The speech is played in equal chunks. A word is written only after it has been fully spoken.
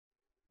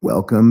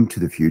Welcome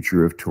to the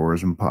Future of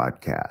Tourism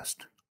podcast.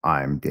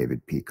 I'm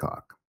David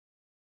Peacock.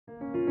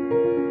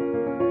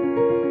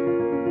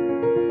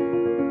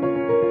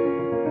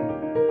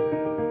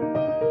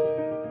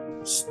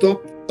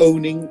 Stop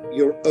owning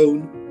your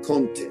own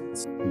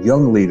content.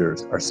 Young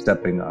leaders are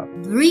stepping up.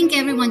 Bring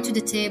everyone to the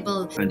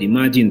table and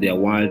imagine their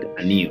world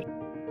anew.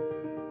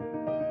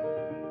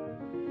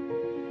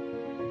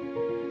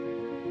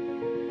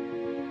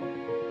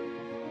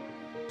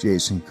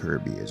 Jason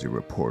Kirby is a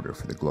reporter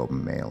for the Globe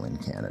and Mail in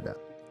Canada.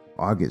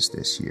 August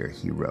this year,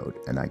 he wrote,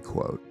 and I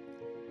quote,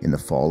 "In the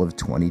fall of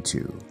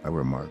 22, a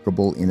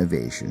remarkable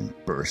innovation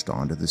burst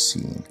onto the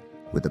scene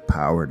with the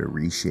power to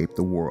reshape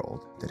the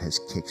world that has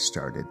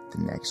kick-started the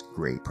next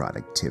great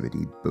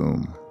productivity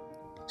boom."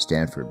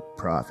 Stanford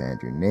Prof.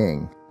 Andrew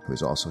Ng, who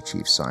is also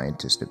chief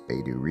scientist at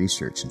Beidou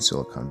Research in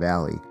Silicon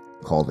Valley,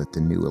 called it the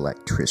new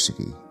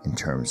electricity in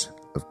terms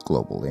of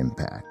global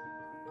impact.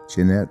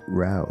 Janette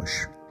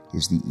Roush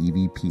is the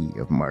EVP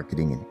of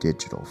Marketing and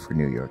Digital for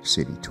New York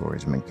City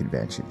Tourism and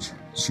Conventions.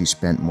 She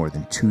spent more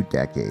than 2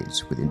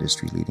 decades with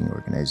industry-leading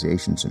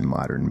organizations and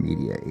modern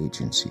media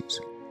agencies.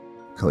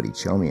 Cody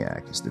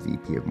Chomiak is the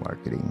VP of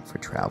Marketing for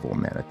Travel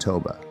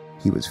Manitoba.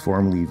 He was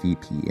formerly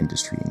VP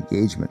Industry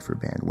Engagement for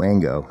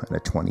Bandwango and a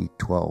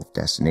 2012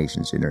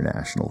 Destinations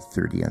International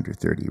 30 Under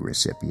 30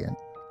 recipient.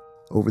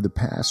 Over the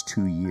past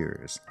 2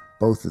 years,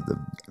 both of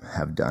them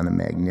have done a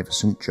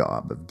magnificent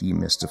job of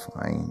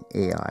demystifying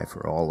AI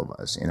for all of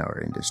us in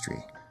our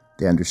industry.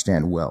 They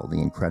understand well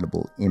the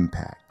incredible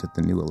impact that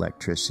the new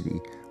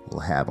electricity will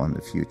have on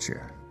the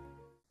future.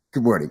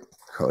 Good morning,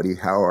 Cody.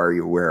 How are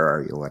you? Where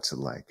are you? What's it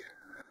like?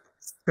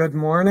 Good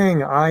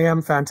morning. I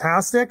am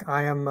fantastic.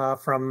 I am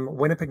from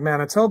Winnipeg,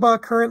 Manitoba,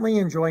 currently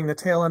enjoying the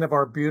tail end of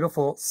our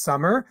beautiful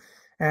summer.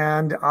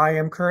 And I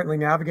am currently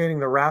navigating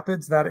the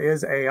rapids that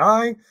is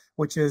AI,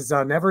 which is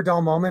a never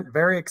dull moment,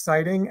 very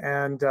exciting,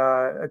 and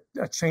a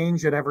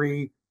change in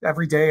every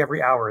day,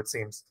 every hour, it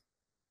seems.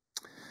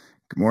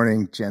 Good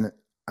morning, Janette.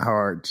 How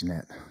are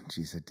Janette?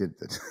 Jeez, I did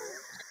that.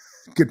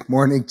 Good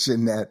morning,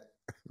 Janette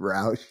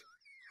Roush.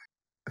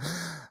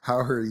 How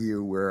are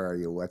you? Where are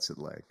you? What's it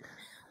like?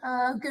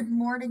 Good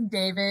morning,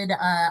 David.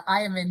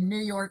 I am in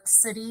New York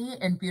City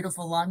in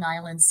beautiful Long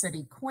Island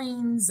City,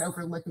 Queens,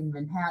 overlooking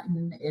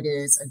Manhattan. It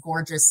is a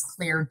gorgeous,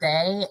 clear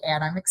day,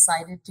 and I'm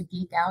excited to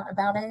geek out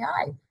about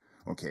AI.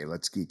 Okay,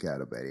 let's geek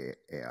out about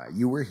AI.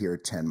 You were here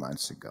 10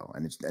 months ago,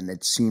 and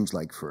it seems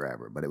like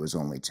forever, but it was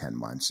only 10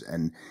 months.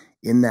 And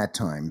in that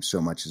time, so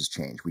much has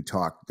changed. We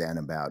talked then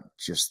about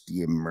just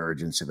the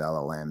emergence of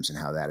LLMs and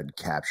how that had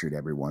captured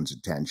everyone's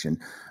attention.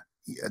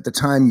 At the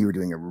time, you were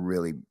doing a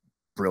really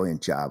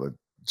brilliant job of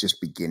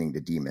just beginning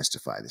to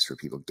demystify this for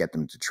people, get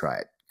them to try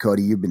it.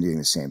 Cody, you've been doing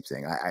the same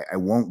thing. I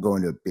won't go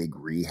into a big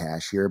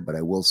rehash here, but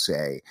I will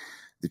say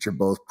that you're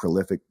both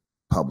prolific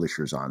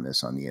publishers on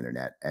this on the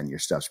internet, and your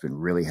stuff's been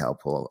really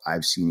helpful.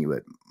 I've seen you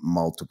at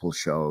multiple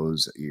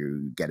shows.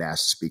 You get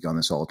asked to speak on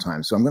this all the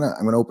time. So I'm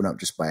gonna open up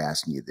just by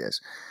asking you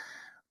this.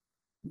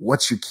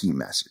 What's your key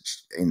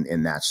message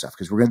in that stuff?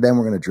 Because we're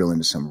gonna drill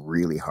into some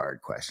really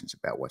hard questions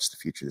about what's the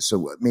future.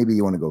 So maybe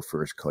you want to go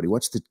first, Cody.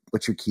 What's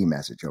your key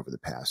message over the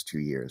past 2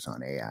 years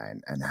on AI,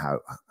 and how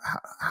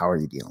are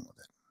you dealing with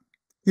it?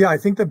 Yeah, I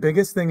think the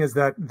biggest thing is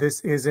that this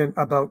isn't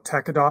about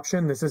tech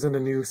adoption. This isn't a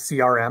new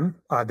CRM.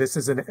 This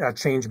is a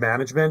change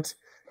management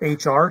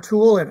HR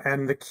tool.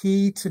 And the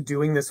key to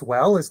doing this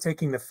well is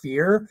taking the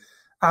fear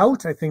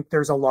out. I think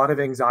there's a lot of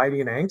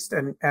anxiety and angst,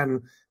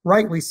 and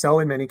rightly so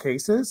in many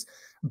cases.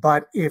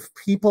 But if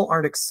people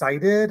aren't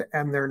excited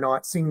and they're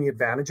not seeing the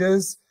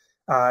advantages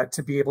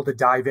to be able to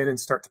dive in and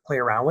start to play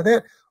around with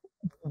it,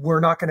 we're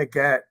not going to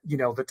get,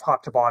 the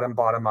top to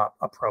bottom up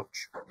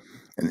approach.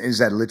 And is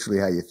that literally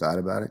how you thought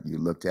about it? You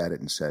looked at it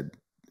and said,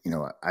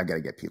 I got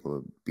to get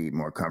people to be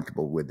more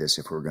comfortable with this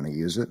if we're going to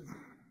use it?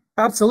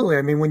 Absolutely.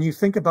 I mean, when you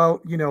think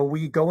about,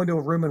 we go into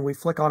a room and we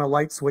flick on a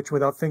light switch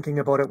without thinking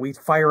about it. We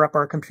fire up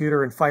our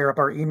computer and fire up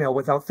our email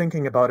without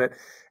thinking about it.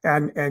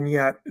 And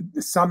yet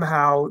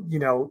somehow,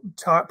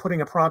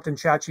 putting a prompt in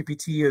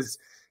ChatGPT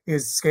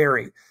is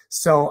scary.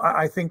 So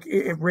I think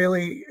it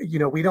really,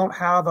 we don't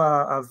have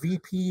a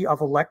VP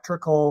of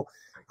electrical,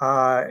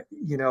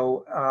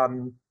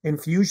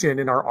 infusion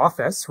in our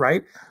office,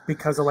 right?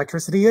 Because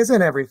electricity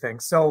isn't everything.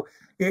 So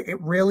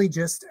it really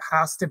just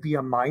has to be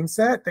a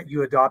mindset that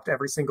you adopt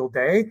every single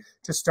day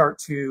to start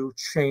to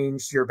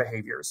change your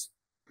behaviors.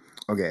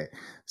 Okay.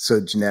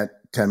 So Janette,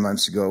 10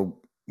 months ago,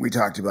 we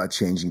talked about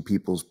changing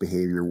people's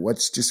behavior.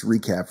 What's just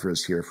recap for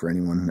us here for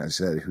anyone,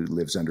 as I said, who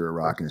lives under a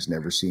rock and has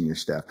never seen your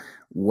stuff?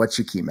 What's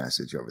your key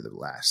message over the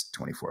last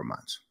 24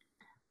 months?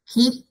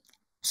 Keep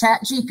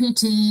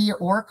ChatGPT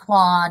or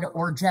Claude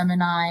or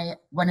Gemini,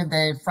 one of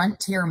the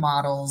frontier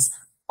models,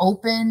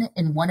 open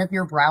in one of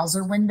your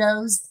browser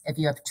windows. If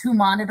you have 2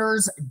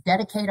 monitors,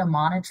 dedicate a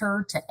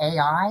monitor to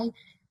AI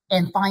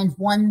and find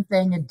one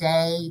thing a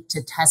day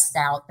to test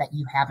out that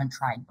you haven't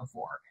tried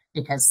before.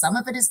 Because some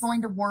of it is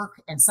going to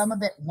work and some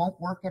of it won't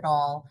work at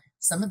all.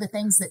 Some of the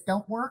things that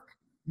don't work,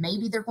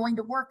 maybe they're going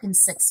to work in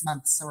 6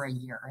 months or a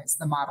year as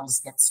the models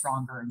get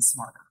stronger and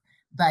smarter.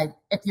 But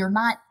if you're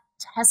not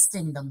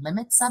testing the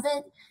limits of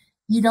it,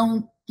 you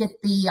don't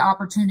get the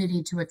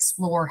opportunity to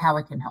explore how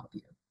it can help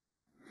you.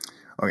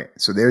 Okay,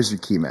 so there's your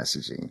key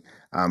messaging.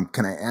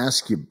 Can I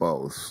ask you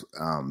both,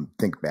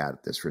 think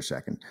about this for a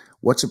second.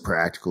 What's a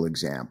practical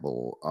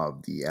example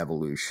of the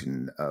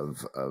evolution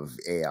of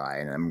AI?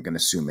 And I'm going to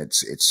assume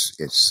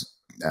it's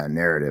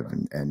narrative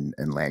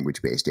and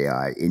language-based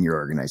AI in your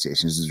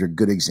organizations. Is there a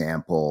good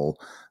example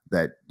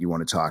that you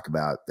want to talk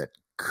about that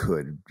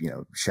could,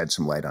 shed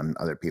some light on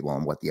other people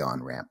on what the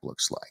on-ramp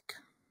looks like?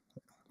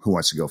 Who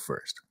wants to go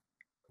first?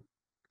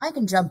 I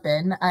can jump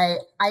in. I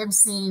have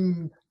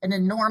seen an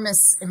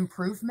enormous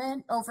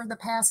improvement over the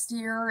past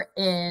year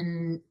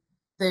in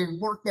the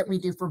work that we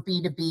do for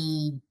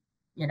B2B,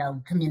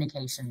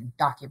 communication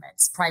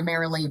documents,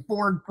 primarily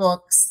board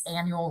books,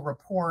 annual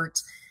report,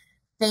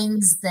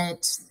 things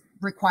that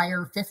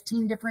require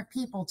 15 different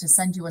people to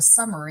send you a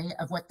summary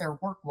of what their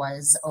work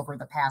was over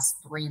the past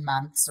 3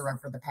 months or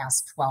over the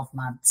past 12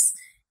 months.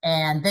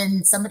 And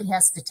then somebody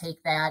has to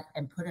take that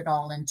and put it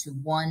all into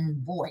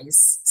one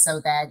voice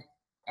so that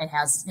it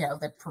has,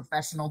 the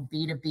professional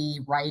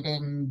B2B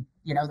writing,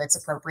 that's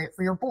appropriate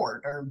for your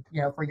board or,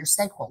 for your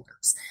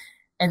stakeholders.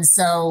 And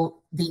so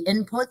the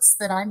inputs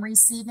that I'm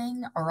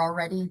receiving are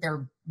already,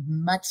 they're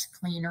much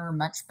cleaner,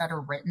 much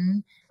better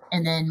written.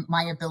 And then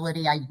my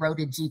ability, I wrote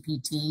a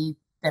GPT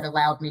that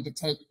allowed me to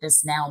take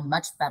this now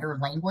much better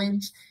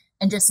language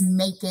and just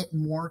make it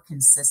more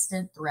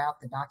consistent throughout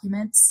the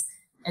documents.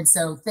 And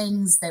so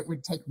things that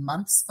would take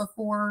months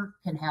before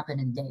can happen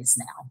in days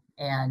now.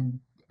 And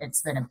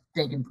it's been a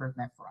big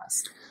improvement for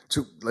us.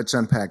 So let's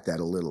unpack that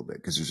a little bit,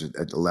 because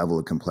there's a level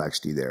of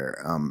complexity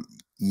there.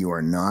 You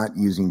are not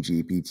using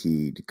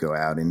GPT to go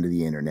out into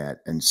the internet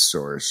and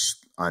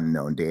source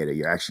unknown data.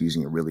 You're actually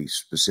using a really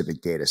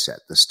specific data set,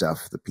 the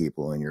stuff the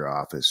people in your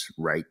office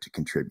write to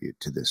contribute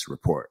to this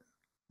report.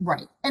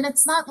 Right. And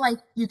it's not like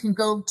you can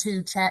go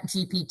to Chat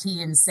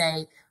GPT and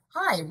say,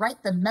 hi,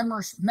 write the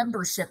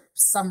membership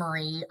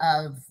summary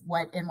of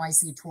what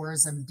NYC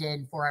Tourism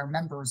did for our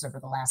members over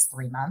the last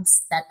 3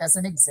 months. That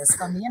doesn't exist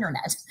on the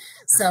internet.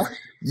 So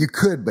you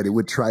could, but it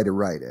would try to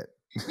write it.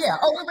 Yeah.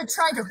 Oh, it would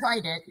try to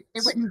write it.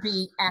 It wouldn't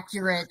be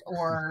accurate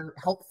or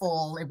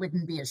helpful. It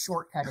wouldn't be a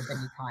shortcut of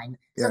any kind.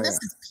 So this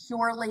is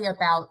purely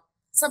about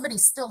somebody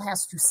still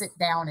has to sit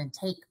down and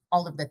take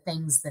all of the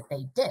things that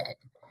they did.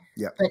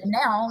 Yeah. But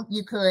now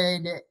you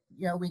could,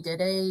 we did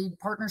a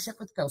partnership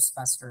with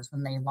Ghostbusters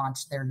when they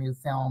launched their new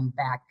film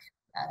back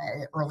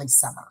early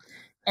summer.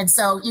 And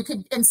so you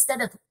could,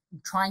 instead of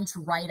trying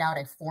to write out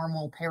a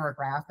formal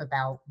paragraph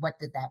about what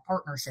did that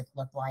partnership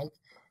look like,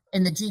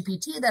 in the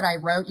GPT that I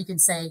wrote, you can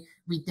say,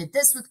 we did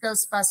this with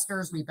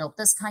Ghostbusters. We built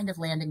this kind of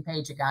landing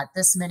page. It got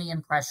this many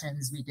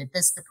impressions. We did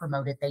this to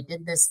promote it. They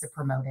did this to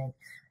promote it.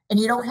 And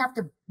you don't have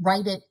to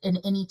write it in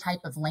any type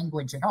of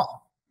language at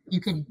all.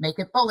 You can make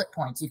it bullet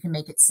points. You can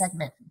make it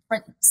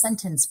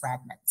sentence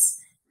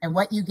fragments. And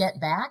what you get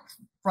back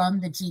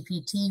from the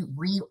GPT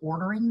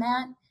reordering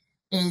that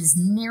is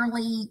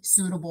nearly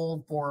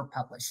suitable for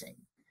publishing.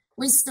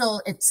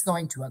 It's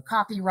going to a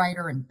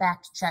copywriter and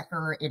fact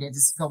checker. It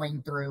is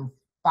going through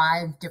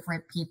 5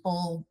 different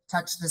people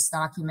touch this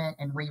document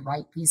and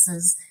rewrite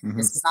pieces. Mm-hmm.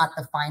 This is not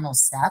the final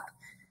step,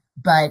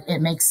 but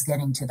it makes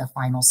getting to the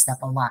final step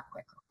a lot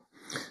quicker.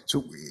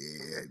 So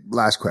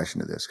last question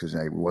to this, because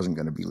I wasn't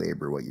going to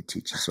belabor what you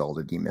teach us all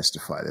to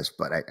demystify this,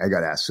 but I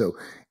got to ask, so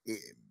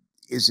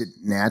is it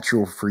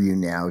natural for you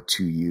now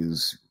to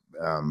use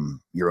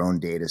your own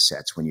data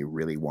sets when you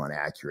really want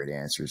accurate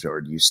answers, or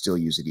do you still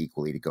use it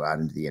equally to go out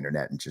into the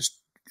internet and just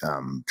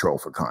troll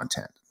for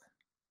content?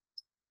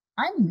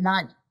 I'm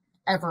not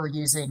ever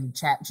using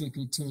Chat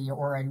GPT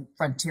or a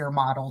frontier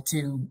model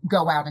to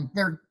go out, and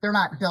they're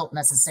not built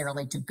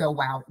necessarily to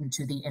go out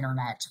into the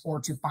internet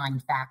or to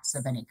find facts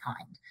of any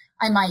kind.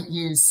 I might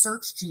use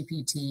Search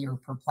GPT or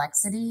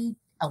Perplexity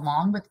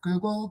along with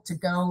Google to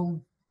go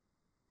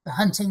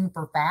hunting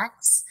for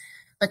facts,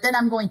 but then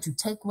I'm going to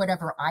take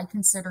whatever I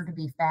consider to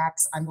be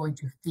facts, I'm going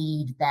to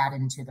feed that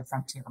into the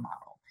frontier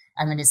model.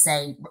 I'm going to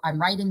say, I'm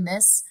writing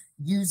this,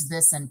 use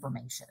this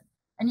information.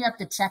 And you have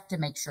to check to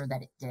make sure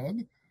that it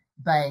did.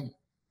 But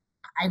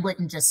I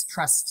wouldn't just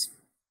trust,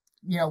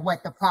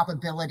 what the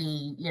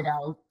probability,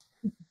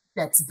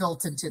 that's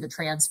built into the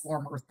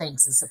transformer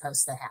thinks is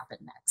supposed to happen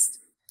next.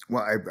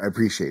 Well, I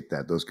appreciate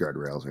that. Those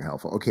guardrails are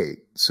helpful. Okay,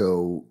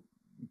 so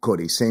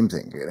Cody, same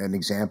thing. An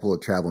example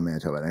of Travel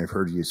Manitoba, and I've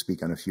heard you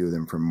speak on a few of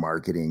them, from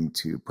marketing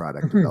to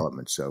product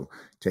development. So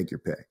take your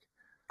pick.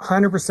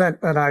 100%,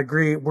 and I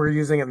agree. We're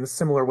using it in a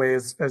similar way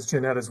as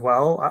Janette as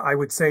well. I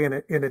would say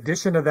in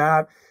addition to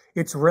that,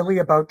 it's really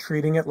about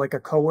treating it like a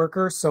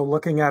coworker. So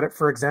looking at it,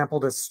 for example,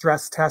 to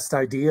stress test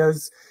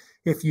ideas.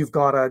 If you've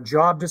got a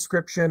job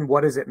description,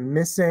 what is it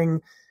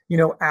missing?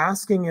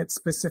 Asking it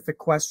specific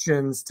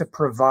questions to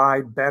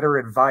provide better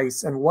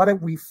advice. And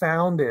what we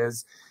found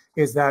is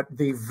that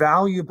the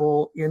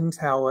valuable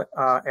intel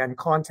and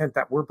content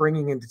that we're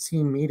bringing into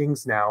team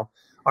meetings now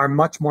are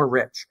much more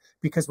rich,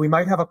 because we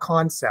might have a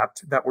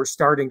concept that we're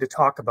starting to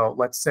talk about,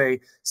 let's say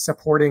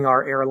supporting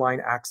our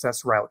airline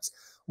access routes.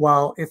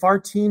 Well, if our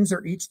teams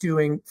are each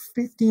doing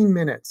 15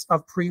 minutes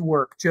of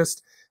pre-work,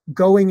 just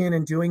going in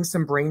and doing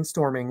some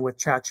brainstorming with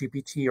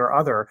ChatGPT or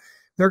other,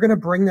 they're going to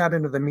bring that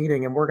into the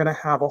meeting, and we're going to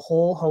have a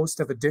whole host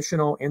of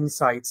additional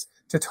insights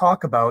to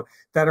talk about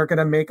that are going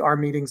to make our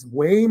meetings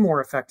way more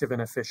effective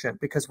and efficient,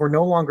 because we're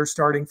no longer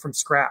starting from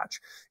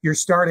scratch. You're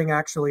starting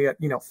actually at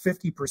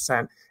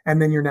 50%,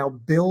 and then you're now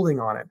building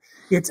on it.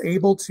 It's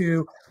able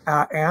to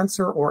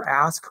answer or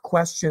ask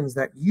questions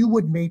that you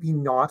would maybe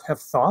not have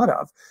thought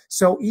of.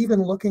 So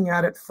even looking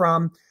at it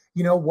from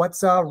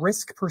what's a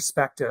risk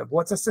perspective?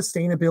 What's a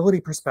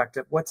sustainability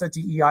perspective? What's a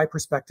DEI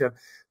perspective?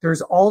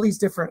 There's all these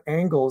different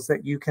angles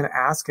that you can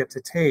ask it to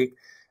take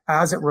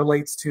as it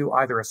relates to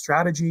either a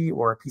strategy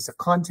or a piece of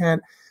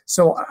content.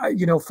 So,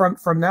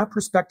 from that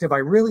perspective, I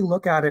really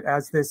look at it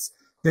as this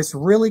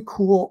really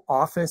cool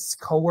office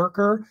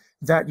coworker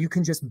that you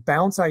can just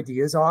bounce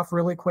ideas off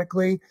really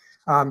quickly,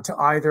 to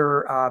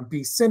either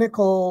be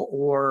cynical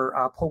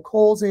or poke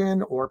holes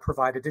in or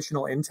provide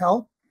additional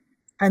intel.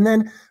 And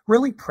then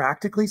really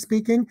practically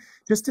speaking,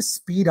 just to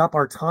speed up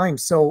our time.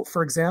 So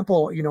for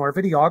example, our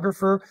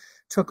videographer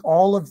took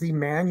all of the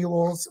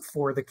manuals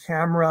for the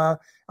camera,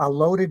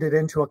 loaded it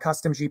into a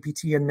custom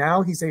GPT, and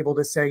now he's able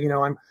to say,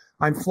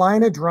 I'm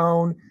flying a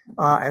drone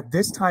at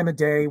this time of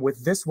day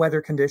with this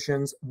weather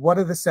conditions. What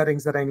are the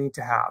settings that I need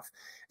to have?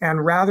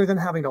 And rather than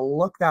having to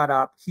look that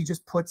up, he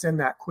just puts in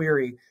that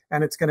query,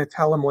 and it's going to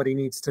tell him what he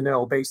needs to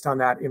know based on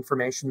that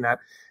information that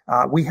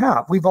we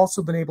have. We've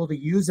also been able to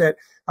use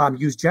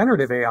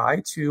generative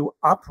AI to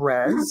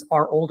up-res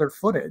our older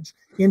footage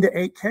into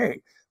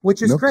 8K,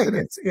 which is great.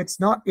 It's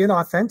not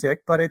inauthentic,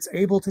 but it's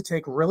able to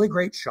take really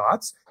great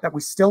shots that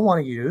we still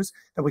want to use,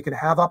 that we can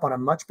have up on a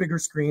much bigger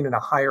screen in a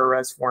higher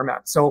res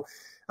format. So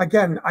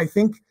again, I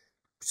think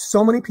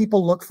so many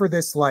people look for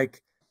this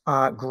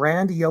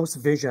grandiose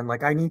vision.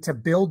 Like, I need to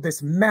build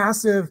this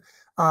massive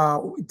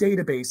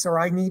database, or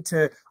I'm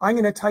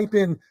going to type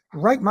in,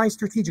 write my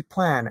strategic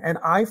plan. And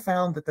I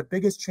found that the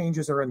biggest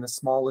changes are in the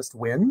smallest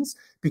wins,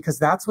 because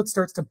that's what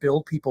starts to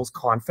build people's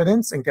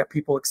confidence and get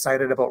people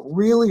excited about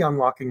really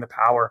unlocking the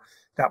power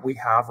that we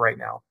have right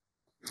now.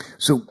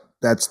 So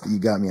you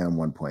got me on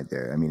one point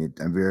there. I mean,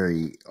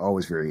 I'm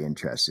always very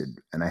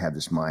interested, and I have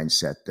this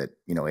mindset that,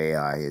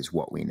 AI is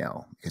what we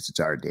know because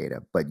it's our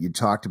data. But you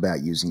talked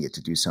about using it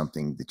to do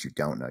something that you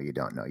don't know.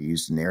 You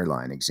used an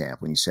airline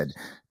example, and you said,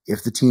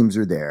 if the teams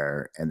are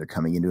there and they're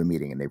coming into a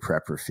meeting and they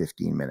prep for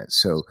 15 minutes.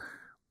 So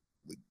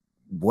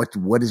what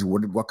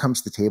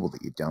comes to the table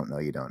that you don't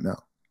know?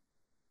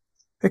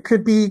 It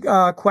could be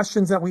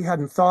questions that we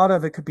hadn't thought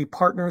of. It could be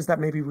partners that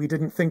maybe we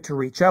didn't think to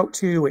reach out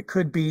to. It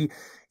could be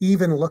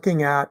even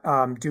looking at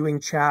doing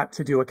chat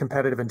to do a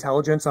competitive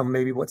intelligence on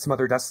maybe what some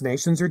other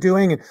destinations are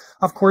doing. And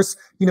of course,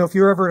 if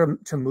you're ever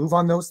to move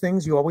on those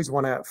things, you always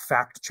want to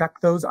fact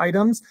check those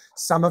items.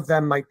 Some of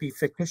them might be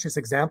fictitious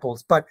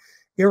examples, but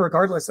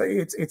irregardless,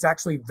 it's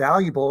actually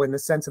valuable in the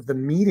sense of the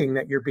meeting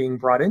that you're being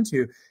brought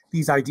into.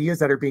 These ideas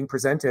that are being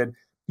presented,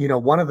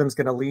 one of them is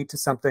going to lead to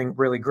something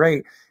really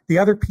great. The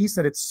other piece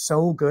that it's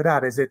so good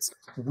at is it's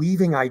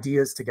weaving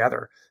ideas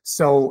together.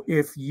 So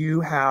if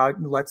you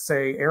had, let's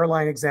say,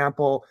 airline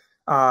example,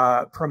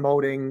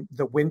 promoting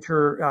the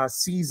winter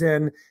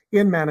season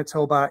in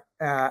Manitoba,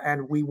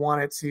 and we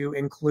wanted to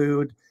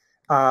include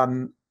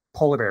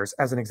polar bears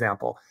as an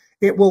example,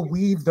 it will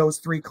weave those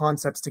three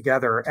concepts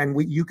together. And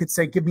you could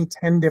say, give me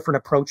 10 different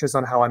approaches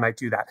on how I might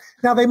do that.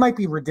 Now, they might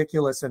be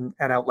ridiculous and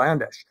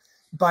outlandish,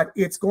 but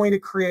it's going to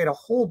create a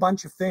whole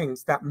bunch of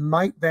things that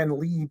might then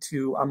lead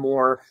to a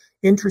more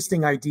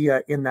interesting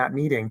idea in that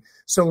meeting.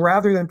 So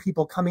rather than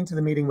people coming to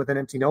the meeting with an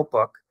empty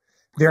notebook,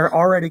 they're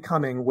already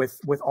coming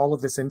with all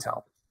of this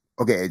intel.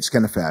 Okay, it's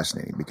kind of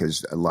fascinating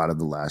because a lot of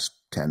the last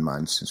 10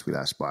 months since we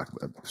last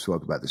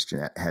spoke about this,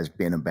 Janette, has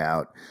been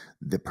about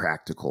the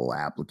practical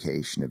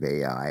application of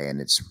AI and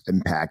its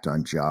impact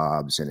on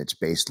jobs. And it's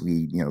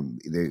basically,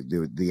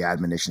 the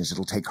admonition is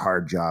it'll take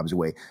hard jobs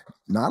away.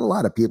 Not a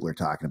lot of people are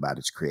talking about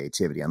its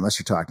creativity, unless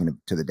you're talking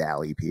to the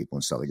DALL-E people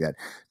and stuff like that.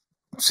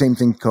 Same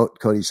thing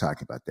Cody's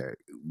talking about there.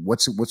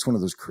 What's one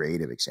of those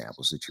creative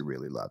examples that you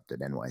really loved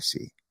at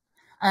NYC?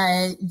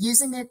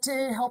 Using it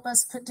to help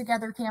us put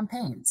together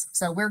campaigns.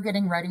 So we're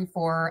getting ready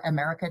for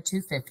America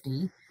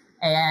 250,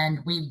 and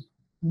we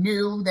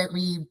knew that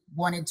we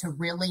wanted to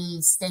really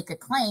stake a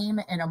claim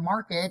in a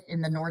market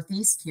in the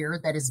Northeast here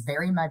that is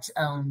very much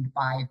owned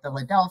by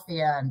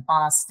Philadelphia and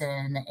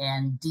Boston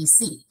and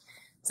DC.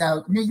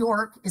 So New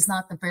York is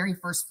not the very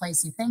first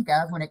place you think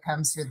of when it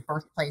comes to the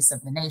birthplace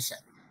of the nation.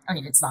 I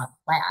mean, it's not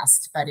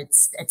last, but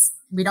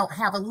we don't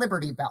have a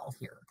Liberty Bell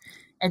here.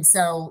 And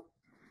so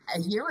a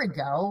year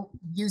ago,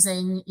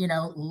 using,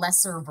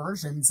 lesser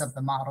versions of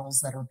the models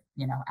that are,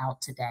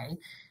 out today,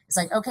 it's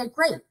like, okay,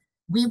 great.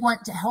 We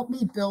want to help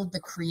me build the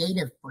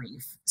creative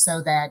brief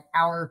so that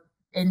our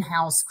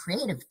in-house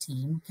creative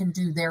team can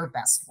do their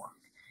best work.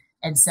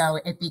 And so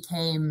it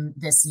became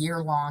this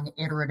year-long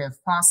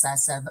iterative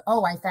process of,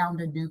 I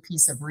found a new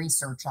piece of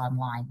research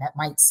online that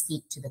might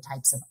speak to the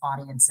types of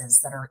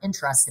audiences that are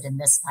interested in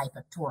this type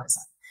of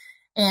tourism.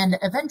 And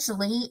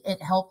eventually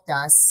it helped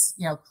us,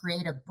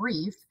 create a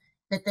brief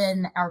that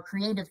then our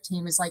creative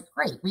team is like,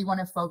 great, we want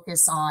to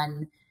focus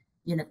on,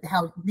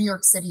 how New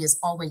York City is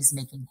always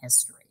making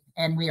history.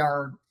 And we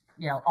are,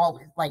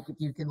 always, like, if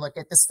you can look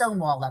at the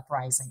Stonewall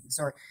uprisings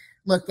or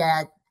look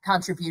at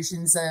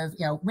contributions of,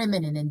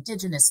 women and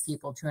indigenous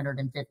people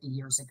 250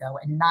 years ago,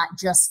 and not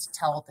just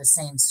tell the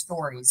same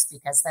stories,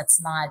 because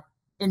that's not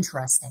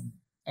interesting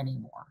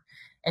anymore.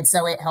 And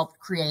so it helped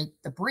create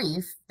the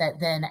brief that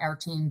then our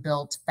team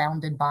built,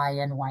 Founded by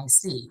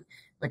NYC,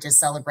 which is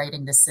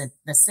celebrating the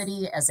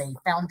city as a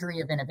foundry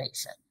of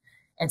innovation.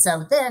 And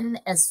so then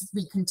as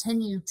we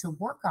continue to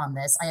work on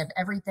this, I have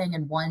everything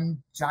in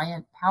one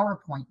giant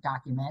PowerPoint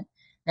document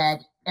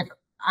that if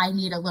I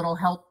need a little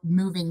help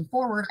moving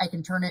forward, I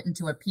can turn it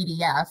into a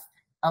PDF,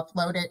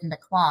 upload it into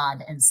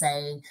Claude, and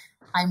say,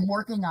 I'm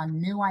working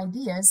on new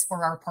ideas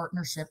for our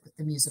partnership with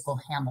the musical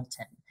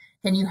Hamilton.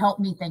 Can you help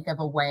me think of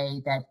a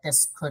way that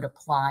this could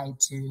apply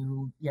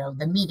to,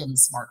 the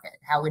meetings market?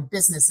 How would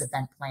business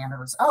event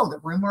planners, the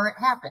room where it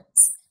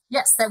happens?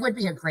 Yes, that would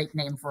be a great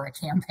name for a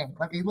campaign.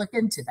 Let me look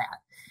into that.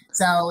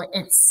 So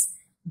it's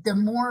the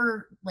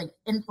more like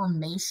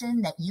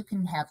information that you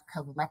can have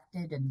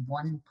collected in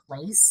one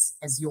place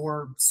as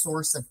your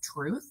source of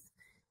truth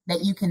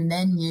that you can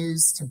then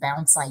use to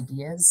bounce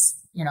ideas,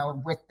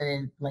 with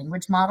the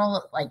language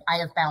model. Like, I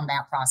have found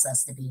that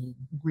process to be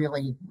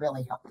really,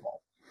 really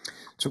helpful.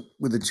 So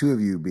with the two of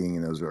you being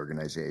in those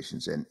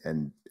organizations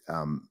and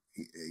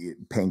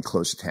paying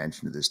close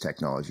attention to this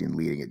technology and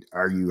leading it,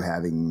 are you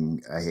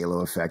having a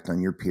halo effect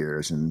on your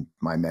peers? And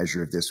my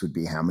measure of this would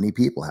be how many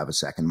people have a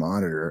second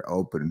monitor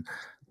open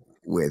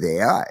with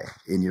AI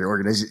in your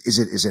organization?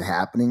 Is it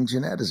happening,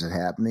 Janette? Is it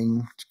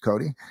happening,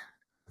 Cody?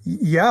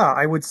 Yeah,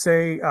 I would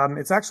say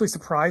it's actually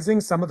surprising.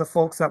 Some of the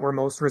folks that were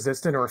most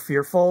resistant or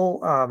fearful,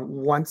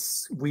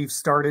 once we've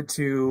started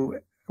to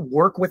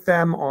work with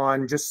them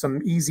on just some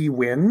easy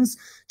wins,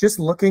 just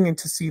looking and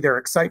to see their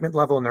excitement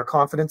level and their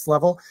confidence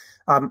level.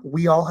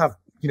 We all have,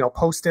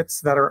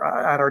 Post-its that are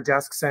at our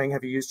desk saying,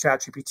 have you used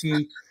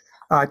ChatGPT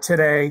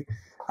today?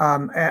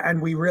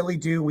 And we really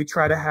do. We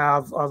try to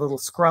have little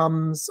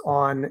scrums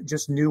on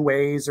just new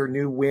ways or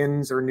new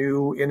wins or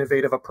new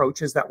innovative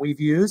approaches that we've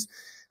used.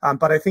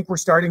 But I think we're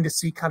starting to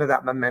see kind of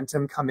that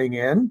momentum coming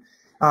in.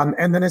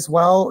 And then as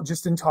well,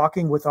 just in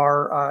talking with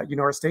our, our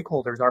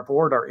stakeholders, our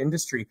board, our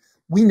industry,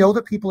 we know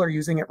that people are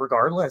using it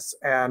regardless.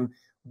 And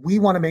we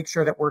want to make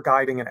sure that we're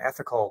guiding an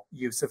ethical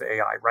use of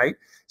AI, right?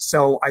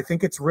 So I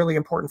think it's really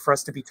important for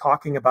us to be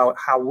talking about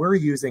how we're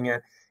using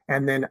it,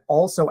 and then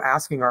also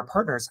asking our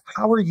partners,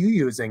 how are you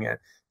using it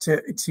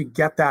to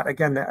get that,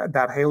 again,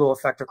 that halo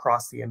effect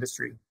across the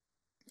industry?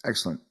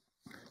 Excellent.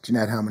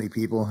 Janette, how many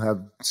people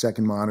have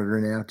second monitor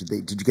now?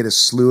 Did you get a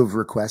slew of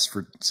requests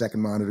for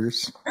second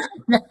monitors?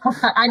 No,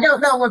 I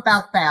don't know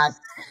about that.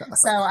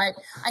 So I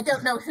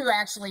don't know who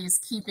actually is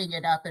keeping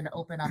it up and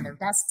open on their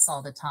desks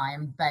all the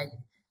time, but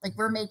like,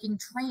 we're making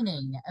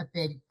training a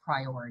big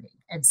priority.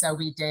 And so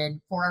we did,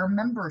 for our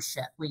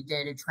membership, we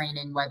did a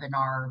training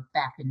webinar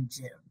back in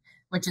June,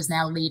 which is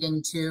now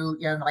leading to,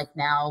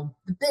 now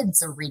the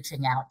bids are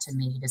reaching out to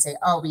me to say,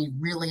 we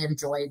really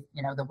enjoyed,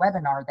 the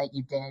webinar that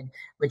you did.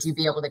 Would you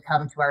be able to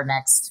come to our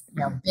next,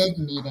 bid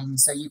meeting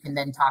so you can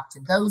then talk to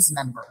those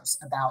members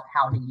about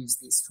how to use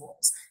these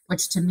tools,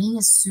 which to me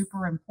is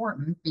super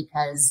important,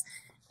 because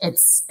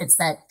it's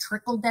that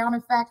trickle down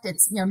effect.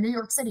 It's, New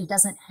York City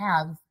doesn't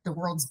have the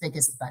world's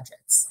biggest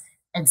budgets.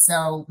 And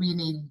so we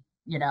need,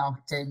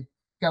 to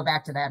go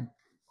back to that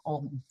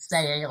old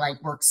say,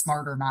 like, work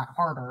smarter, not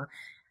harder.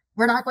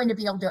 We're not going to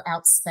be able to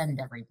outspend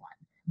everyone,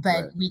 but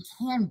right, we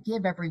can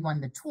give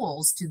everyone the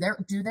tools to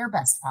do their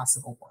best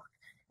possible work.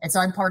 And so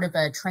I'm part of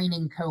a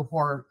training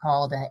cohort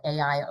called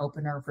AI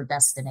Opener for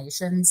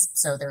Destinations.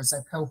 So there's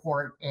a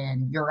cohort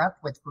in Europe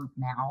with Group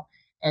Now,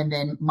 and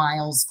then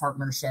Miles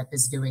Partnership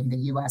is doing the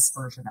US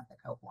version of the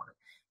cohort.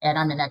 And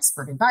I'm an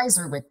expert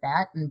advisor with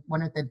that. And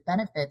one of the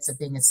benefits of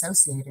being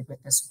associated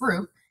with this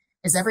group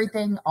is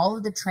all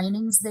of the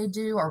trainings they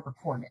do are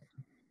recorded.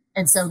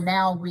 And so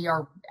now we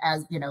are,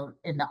 as in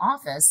the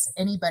office,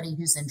 anybody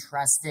who's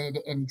interested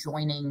in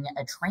joining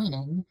a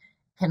training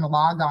can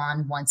log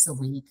on once a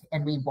week,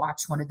 and we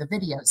watch one of the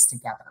videos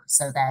together,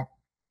 so that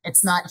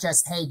it's not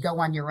just, hey, go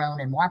on your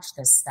own and watch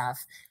this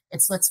stuff.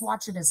 It's let's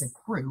watch it as a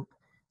group,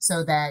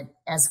 so that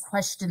as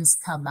questions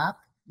come up,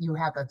 you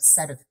have a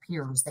set of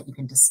peers that you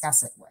can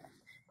discuss it with.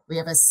 We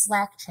have a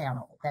Slack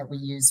channel that we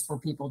use for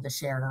people to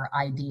share their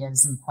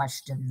ideas and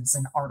questions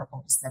and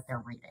articles that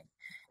they're reading.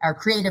 Our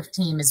creative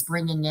team is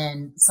bringing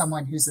in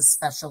someone who's a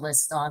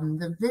specialist on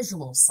the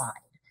visual side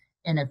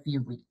in a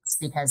few weeks,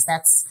 because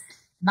that's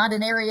not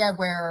an area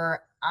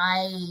where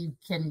I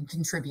can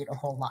contribute a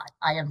whole lot.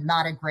 I am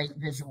not a great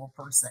visual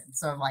person.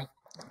 So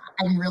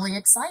I'm really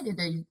excited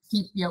to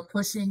keep,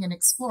 pushing and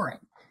exploring.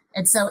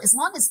 And so as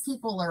long as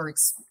people are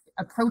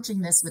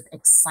approaching this with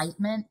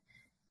excitement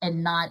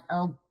and not,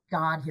 oh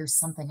God, here's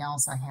something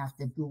else I have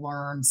to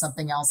learn,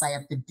 something else I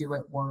have to do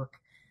at work,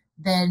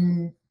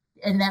 then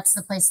and that's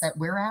the place that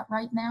we're at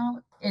right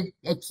now.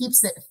 It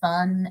keeps it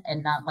fun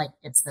and not like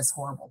it's this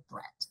horrible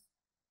threat.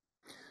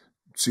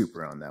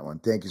 Super on that one.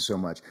 Thank you so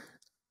much.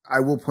 I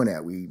will point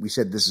out, we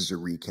said this is a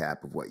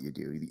recap of what you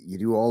do. You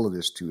do all of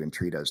this to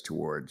entreat us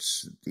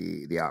towards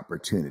the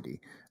opportunity.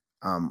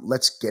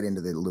 Let's get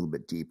into the a little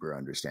bit deeper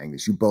understanding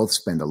this. You both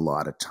spend a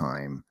lot of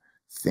time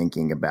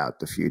thinking about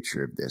the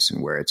future of this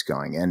and where it's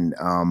going. And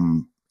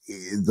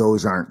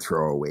those aren't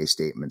throwaway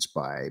statements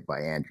by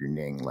Andrew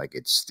Ning, like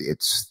it's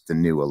the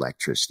new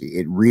electricity.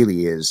 It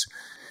really is.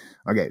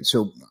 Okay,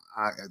 so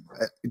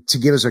to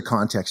give us a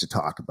context to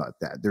talk about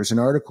that, there's an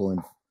article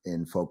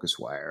in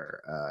FocusWire,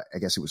 I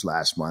guess it was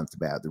last month,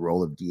 about the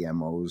role of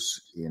DMOs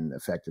in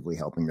effectively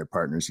helping their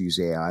partners use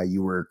AI.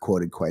 You were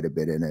quoted quite a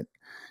bit in it,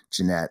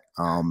 Janette.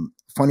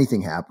 Funny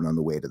thing happened on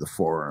the way to the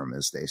forum,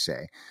 as they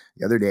say.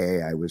 The other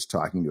day, I was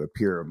talking to a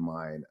peer of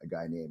mine, a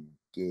guy named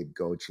Gabe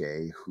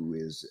Gauthier, who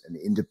is an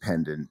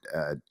independent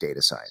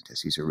data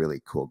scientist. He's a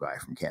really cool guy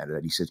from Canada.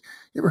 And he said,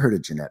 "You ever heard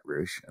of Janette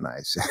Roush?" And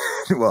I said,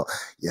 "Well,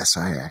 yes,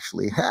 I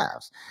actually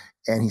have."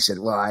 And he said,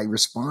 "Well, I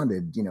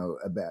responded,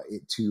 about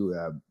it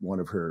to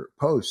one of her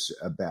posts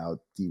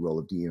about the role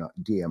of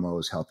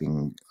DMOs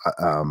helping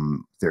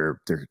their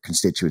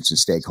constituents and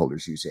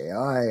stakeholders use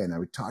AI. And I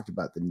talked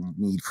about the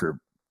need for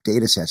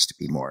data sets to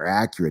be more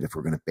accurate if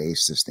we're going to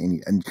base this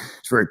thing." And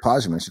it's very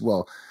positive. And I said,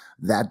 "Well,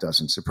 that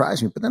doesn't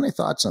surprise me." But then I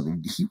thought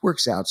something. He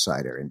works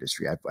outside our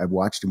industry. I've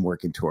watched him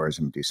work in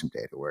tourism, do some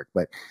data work.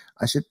 But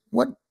I said,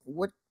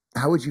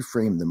 how would you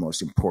frame the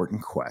most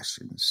important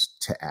questions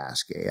to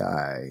ask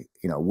AI?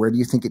 Where do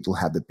you think it will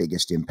have the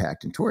biggest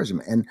impact in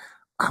tourism? And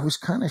I was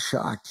kind of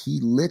shocked. He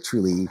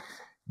literally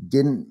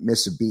didn't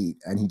miss a beat,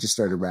 and he just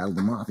started rattling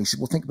them off. He said,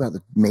 "Well, think about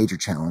the major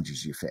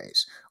challenges you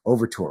face: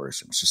 over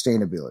tourism,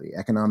 sustainability,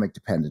 economic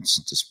dependence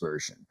and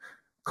dispersion,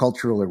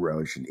 cultural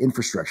erosion,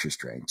 infrastructure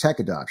strain, tech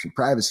adoption,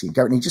 privacy, and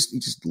government." He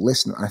just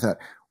listened. I thought,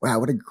 wow,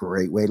 what a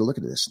great way to look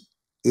at this.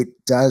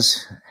 It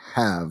does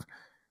have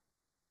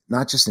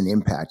not just an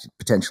impact,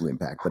 potential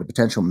impact, but a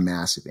potential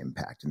massive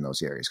impact in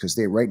those areas, because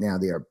right now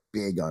they are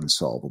big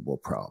unsolvable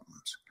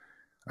problems.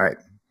 All right,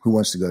 who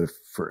wants to go to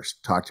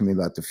first? Talk to me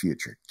about the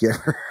future. Give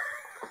her.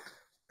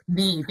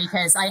 Me,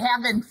 because I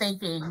have been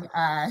thinking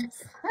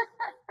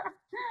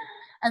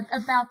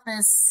about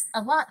this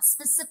a lot,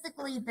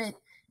 specifically that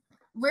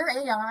where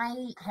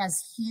AI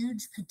has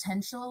huge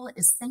potential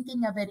is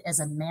thinking of it as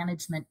a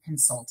management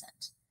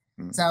consultant.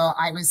 So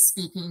I was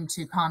speaking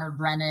to Connor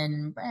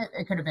Brennan,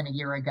 it could have been a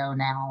year ago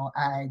now.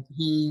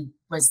 He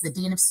was the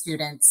Dean of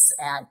Students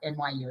at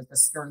NYU at the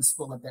Stern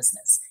School of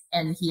Business.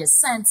 And he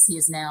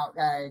has now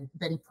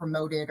been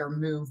promoted or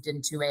moved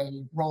into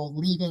a role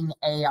leading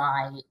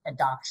AI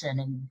adoption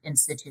and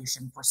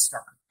institution for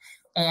Stern.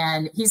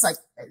 And he's like,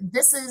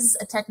 this is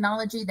a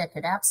technology that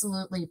could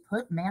absolutely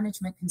put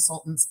management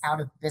consultants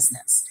out of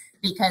business,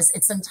 because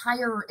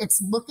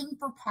it's looking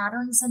for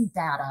patterns and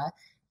data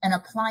and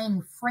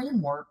applying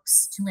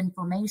frameworks to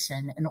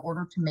information in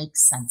order to make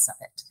sense of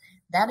it.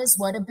 That is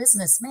what a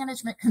business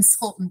management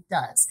consultant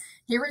does.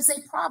 Here is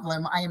a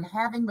problem I am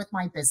having with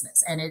my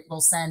business, and it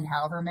will send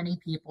however many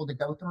people to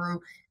go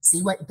through,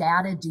 see what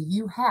data do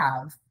you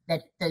have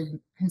that the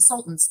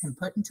consultants can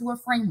put into a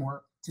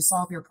framework to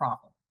solve your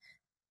problem.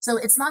 So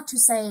it's not to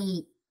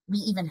say we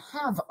even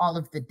have all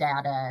of the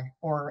data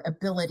or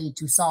ability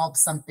to solve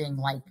something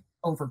like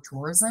over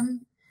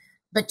tourism,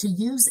 but to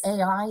use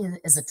AI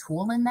as a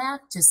tool in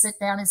that, to sit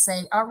down and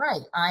say, all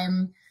right,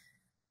 I'm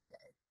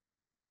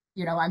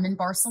in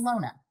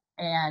Barcelona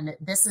and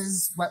this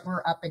is what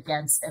we're up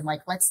against. And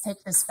let's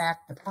take this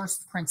back to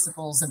first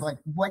principles of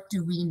what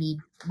do we need?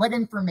 What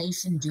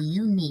information do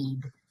you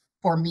need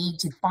for me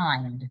to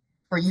find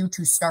for you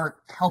to start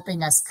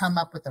helping us come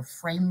up with a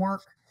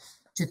framework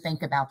to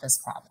think about this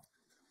problem?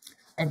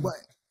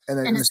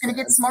 And it's going to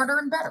get smarter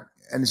and better.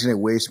 And it's going to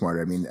get way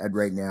smarter. I mean,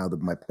 right now,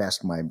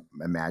 my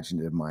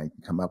imaginative mind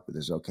can come up with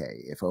is,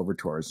 okay, if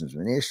over-tourism is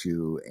an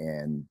issue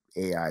and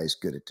AI is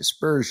good at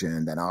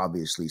dispersion, then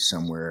obviously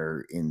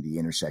somewhere in the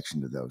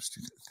intersection of those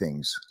two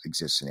things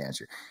exists an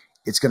answer.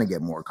 It's going to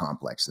get more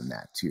complex than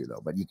that too,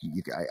 though. But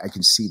I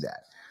can see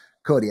that.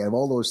 Cody, out of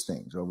all those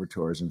things,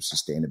 over-tourism,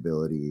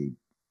 sustainability,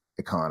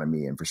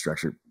 economy,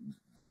 infrastructure,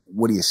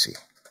 what do you see?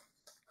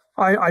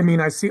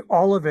 I see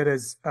all of it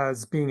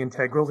as being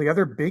integral. The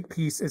other big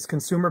piece is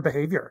consumer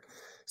behavior.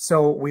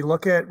 So we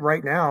look at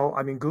right now,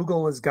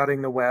 Google is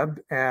gutting the web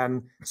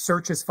and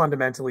search is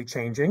fundamentally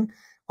changing.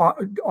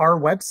 Our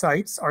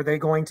websites, are they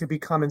going to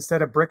become,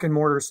 instead of brick and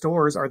mortar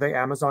stores, are they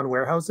Amazon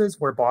warehouses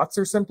where bots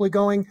are simply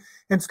going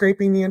and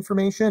scraping the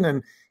information?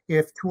 And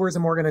if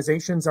tourism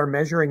organizations are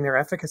measuring their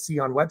efficacy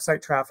on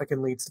website traffic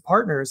and leads to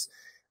partners,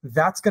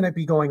 that's going to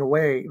be going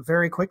away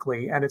very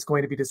quickly and it's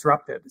going to be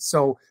disrupted.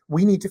 So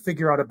we need to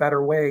figure out a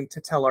better way to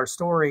tell our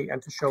story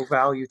and to show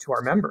value to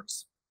our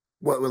members.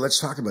 Well, let's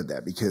talk about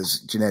that,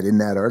 because Janette, in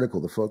that article,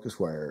 the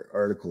FocusWire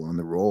article on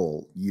the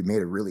role, you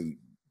made a really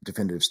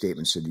definitive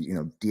statement. Said,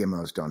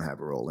 DMOs don't have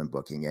a role in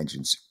booking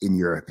engines, in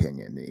your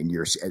opinion,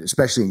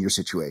 especially in your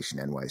situation,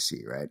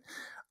 NYC, right?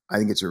 I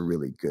think it's a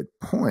really good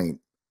point.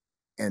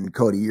 And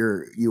Cody,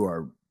 you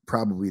are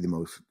probably the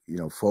most,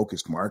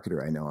 focused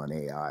marketer I know on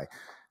AI.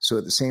 So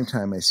at the same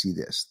time, I see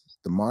this: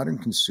 the modern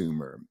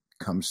consumer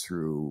comes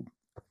through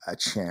a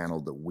channel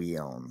that we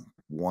own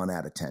 1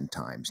 out of 10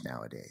 times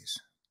nowadays.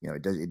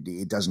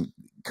 It doesn't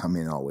come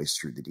in always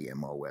through the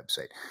DMO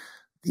website.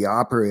 The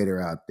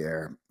operator out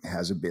there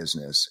has a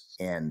business,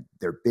 and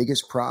their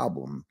biggest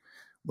problem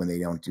when they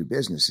don't do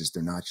business is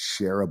they're not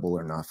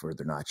shareable enough, or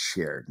they're not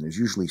shared. And there's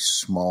usually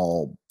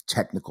small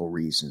technical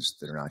reasons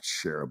that are not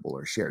shareable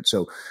or shared.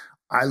 So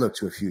I look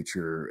to a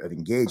future of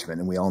engagement,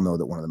 and we all know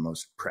that one of the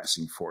most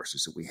pressing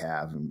forces that we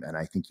have, and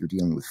I think you're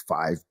dealing with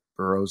 5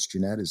 boroughs,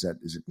 Janette, is it?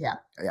 Yeah.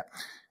 Yeah.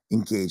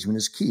 Engagement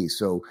is key.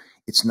 So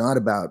it's not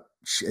about,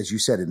 as you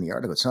said in the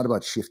article, it's not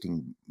about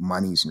shifting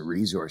monies and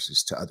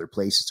resources to other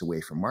places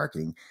away from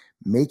marketing.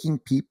 Making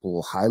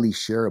people highly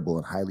shareable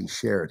and highly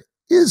shared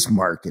is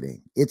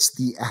marketing. It's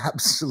the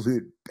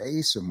absolute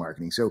base of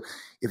marketing. So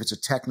if it's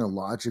a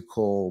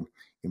technological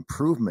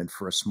improvement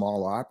for a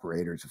small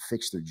operator to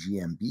fix their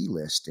GMB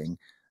listing,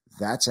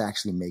 that's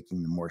actually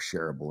making them more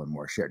shareable and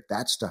more shared.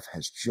 That stuff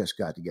has just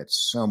got to get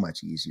so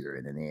much easier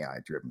in an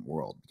AI-driven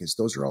world, because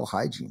those are all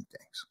hygiene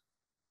things.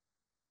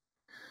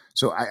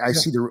 So I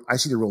see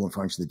the role and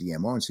function of the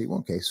DMO and say, well,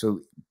 okay,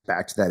 so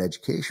back to that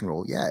education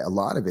role. Yeah, a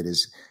lot of it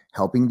is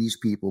helping these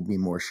people be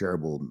more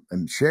shareable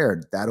and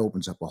shared. That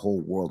opens up a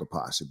whole world of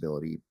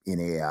possibility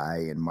in AI,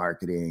 in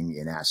marketing,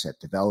 in asset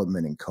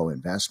development, and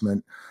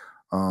co-investment.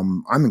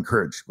 I'm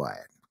encouraged by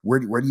it.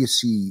 Where do you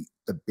see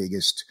the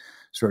biggest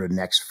sort of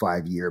next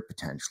 5-year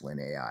potential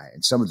in AI?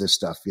 And some of this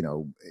stuff,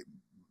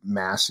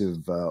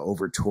 massive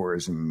over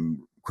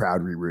tourism,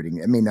 crowd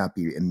rerouting, it may not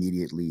be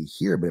immediately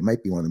here, but it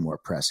might be one of the more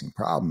pressing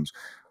problems.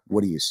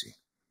 What do you see?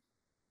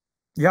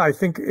 Yeah, I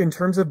think in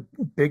terms of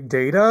big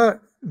data,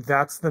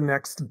 that's the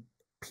next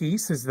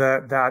piece, is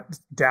that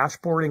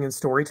dashboarding and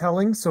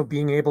storytelling. So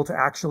being able to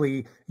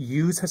actually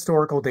use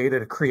historical data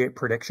to create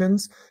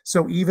predictions.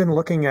 So even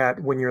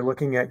when you're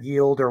looking at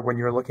yield, or when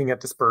you're looking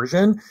at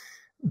dispersion,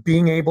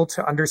 being able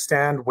to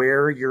understand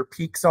where your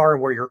peaks are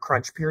and where your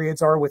crunch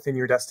periods are within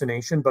your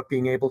destination, but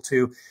being able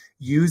to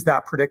use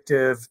that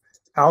predictive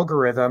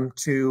algorithm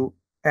to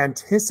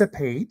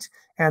anticipate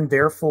and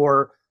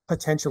therefore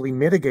potentially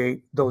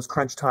mitigate those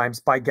crunch times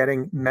by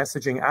getting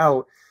messaging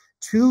out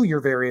to your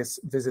various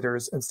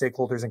visitors and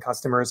stakeholders and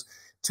customers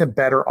to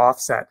better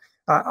offset.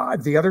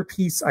 The other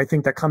piece I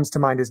think that comes to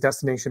mind is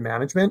destination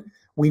management.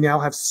 We now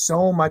have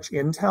so much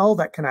intel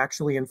that can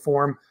actually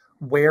inform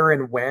where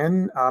and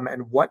when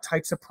and what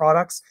types of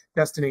products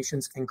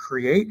destinations can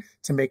create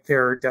to make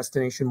their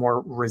destination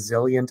more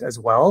resilient as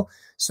well.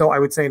 So I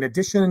would say, in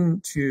addition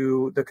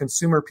to the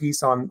consumer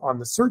piece on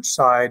the search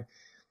side,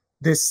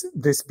 this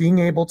being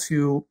able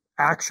to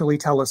actually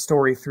tell a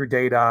story through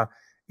data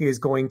is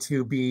going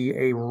to be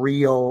a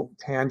real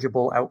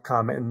tangible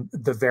outcome in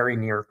the very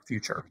near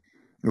future.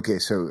 Okay,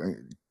 so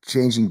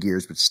changing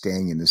gears but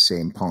staying in the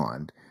same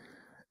pond,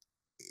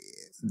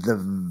 the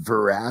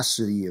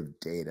veracity of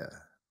data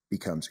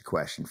becomes a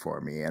question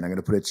for me, and I'm going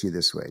to put it to you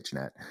this way,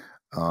 Janette.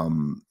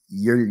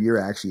 You're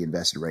actually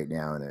invested right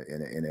now in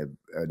an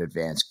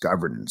advanced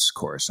governance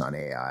course on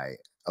AI.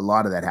 A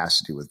lot of that has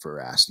to do with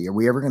veracity. Are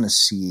we ever going to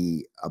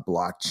see a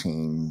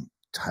blockchain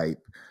type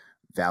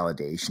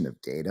validation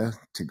of data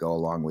to go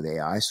along with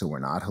AI, so we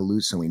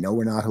know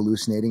we're not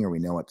hallucinating, or we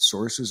know what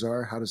sources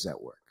are? How does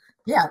that work?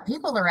 Yeah,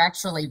 people are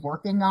actually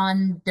working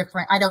on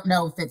different, I don't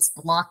know if it's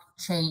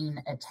blockchain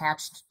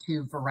attached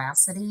to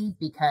veracity,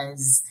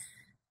 because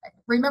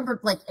remember,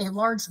 like, a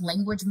large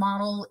language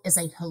model is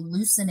a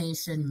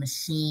hallucination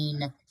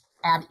machine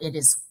at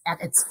its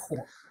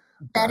core.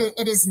 That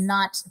it is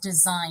not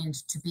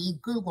designed to be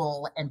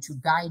Google and to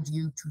guide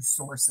you to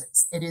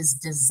sources. It is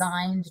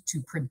designed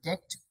to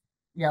predict,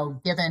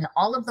 given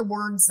all of the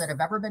words that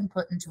have ever been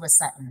put into a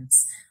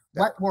sentence,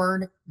 what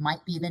word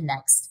might be the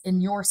next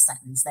in your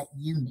sentence that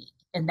you need.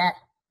 And that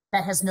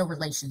has no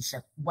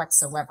relationship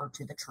whatsoever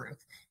to the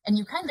truth. And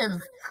you kind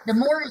of, the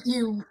more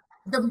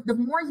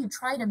you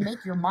try to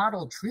make your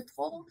model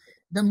truthful,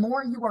 the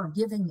more you are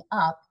giving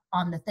up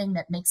on the thing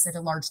that makes it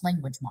a large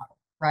language model,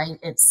 right?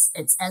 It's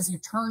as you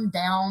turn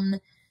down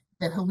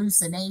the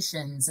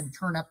hallucinations and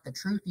turn up the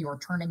truth, you are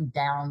turning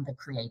down the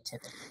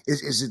creativity.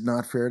 Is it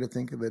not fair to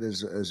think of it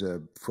as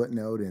a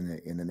footnote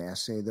in an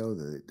essay, though,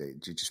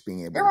 just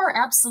being able? There are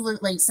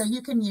absolutely. So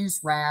you can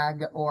use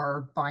RAG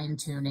or fine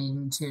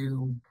tuning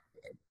to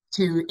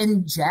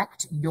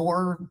inject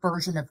your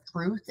version of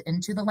truth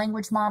into the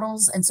language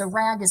models. And so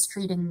RAG is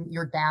treating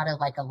your data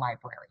like a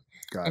library.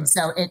 And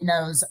so it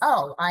knows,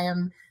 oh, I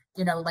am,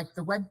 like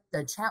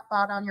the chat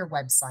bot on your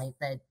website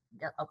that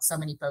so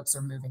many folks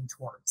are moving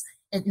towards.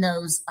 It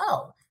knows,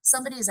 oh,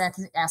 somebody is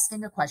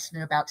asking a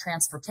question about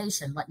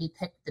transportation. Let me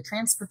pick the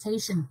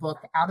transportation book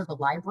out of the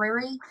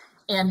library.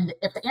 And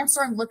if the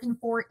answer I'm looking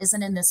for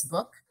isn't in this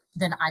book,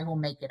 then I will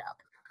make it up.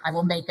 I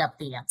will make up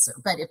the answer.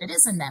 But if it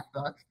is in that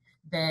book,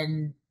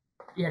 then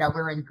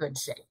we're in good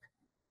shape.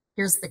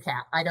 Here's the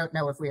cat. I don't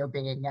know if we are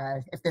being,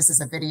 if this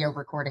is a video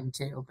recording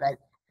too, but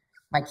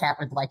My cat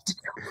would like to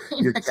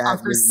join Your the cat,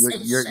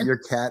 conversation. your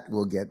cat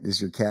will get.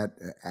 Is your cat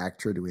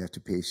Actra? Do we have to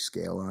pay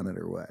scale on it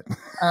or what?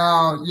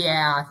 Oh,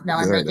 yeah. No,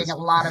 I'm There it making is. a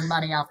lot of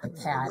money off the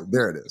cat.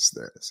 There it is.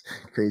 There it is.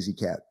 Crazy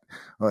cat.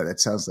 Oh, that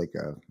sounds like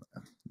a.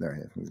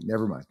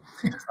 Never mind.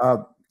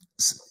 All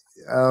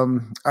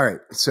right.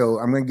 So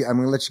I'm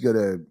gonna let you go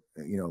to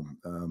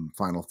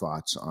final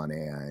thoughts on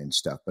AI and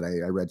stuff. But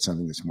I read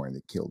something this morning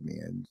that killed me,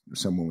 and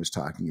someone was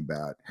talking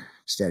about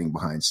standing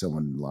behind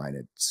someone in line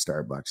at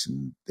Starbucks,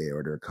 and they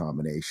order a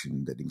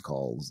combination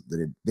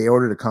they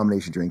ordered a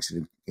combination drinks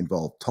that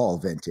involved tall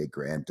venti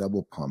grand,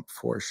 double pump,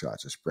 4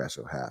 shots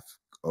espresso, half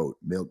oat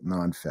milk,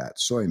 non-fat,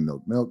 soy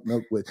milk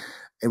with.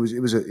 It was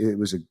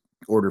a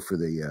order for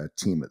the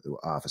team at the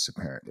office,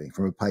 apparently,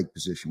 from a pike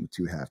position with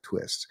 2 half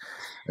twists.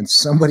 And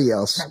somebody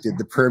else did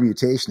the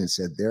permutation and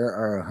said there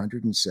are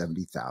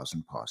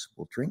 170,000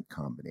 possible drink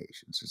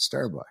combinations at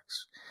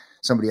Starbucks.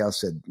 Somebody else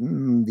said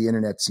the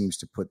internet seems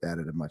to put that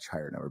at a much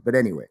higher number. But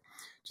anyway,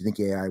 do you think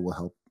AI will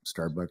help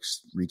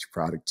Starbucks reach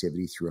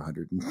productivity through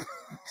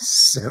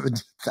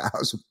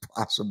 170,000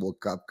 possible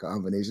cup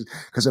combinations?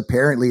 Because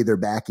apparently they're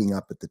backing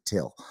up at the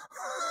till.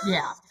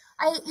 Yeah.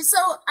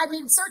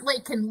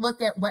 Certainly can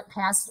look at what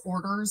past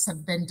orders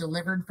have been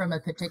delivered from a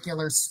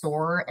particular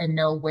store and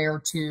know where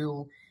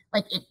to,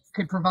 it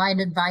could provide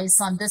advice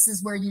on this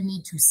is where you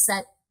need to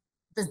set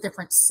the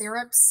different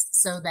syrups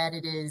so that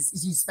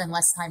you spend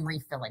less time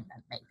refilling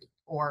them, maybe.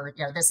 Or,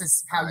 this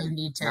is how you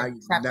need to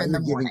prep in the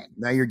morning.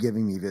 Now you're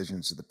giving me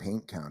visions of the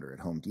paint counter at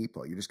Home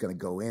Depot. You're just going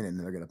to go in and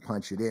they're going to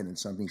punch it in and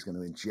something's going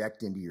to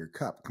inject into your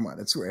cup. Come on,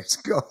 that's where it's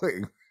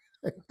going.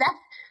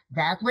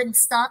 That would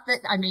stop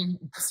it.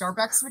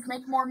 Starbucks would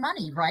make more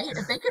money, right?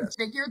 If they could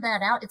figure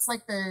that out. It's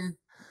like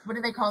what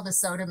do they call the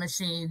soda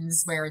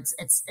machines where it's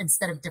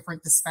instead of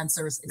different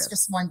dispensers, it's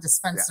just one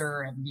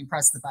dispenser and you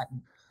press the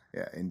button.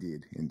 Yeah,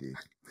 indeed.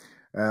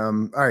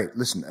 All right,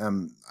 listen,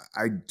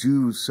 I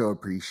do so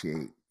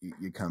appreciate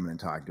you coming and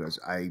talking to us.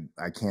 I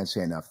can't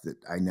say enough that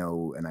I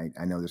know, and I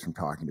know this from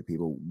talking to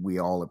people, we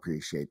all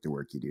appreciate the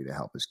work you do to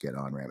help us get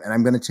on ramp. And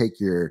I'm going to take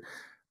your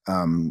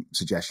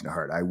suggestion to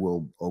heart. I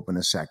will open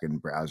a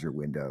second browser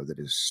window that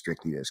is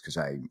strictly this because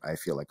I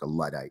feel like a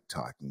Luddite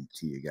talking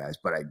to you guys,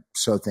 but I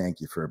so thank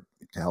you for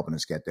helping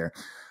us get there.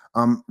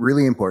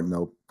 Really important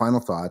though, final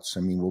thoughts.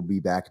 We'll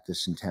be back at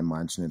this in 10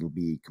 months and it'll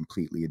be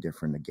completely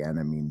different again.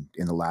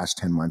 In the last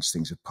 10 months,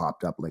 things have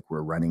popped up like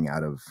we're running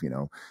out of,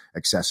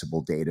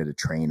 accessible data to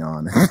train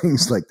on and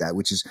things like that,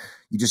 which is,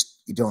 you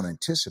don't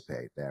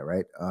anticipate that,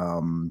 right?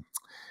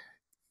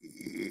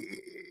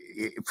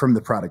 From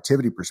the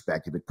productivity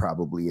perspective, it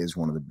probably is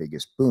one of the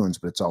biggest boons,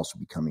 but it's also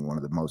becoming one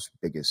of the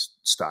biggest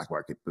stock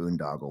market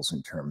boondoggles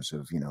in terms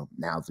of,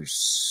 now there's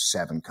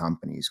 7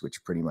 companies,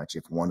 which pretty much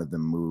if one of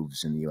them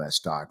moves in the US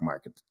stock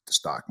market, the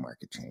stock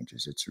market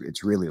changes.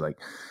 It's really like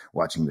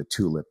watching the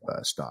tulip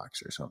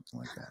stocks or something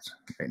like that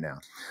right now.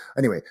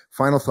 Anyway,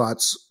 final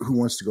thoughts. Who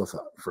wants to go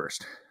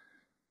first?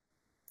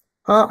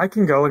 I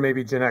can go and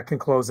maybe Janette can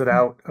close it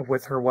out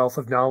with her wealth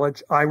of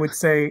knowledge. I would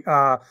say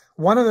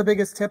one of the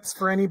biggest tips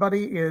for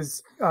anybody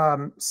is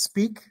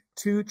speak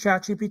to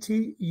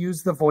ChatGPT,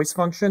 use the voice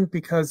function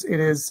because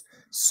it is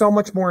so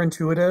much more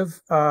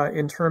intuitive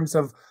in terms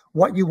of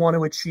what you want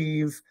to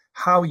achieve,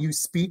 how you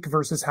speak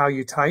versus how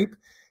you type.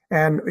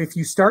 And if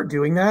you start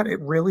doing that, it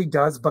really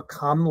does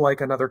become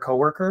like another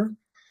coworker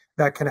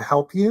that can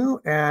help you.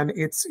 And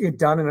it's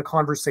done in a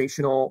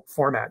conversational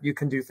format. You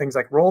can do things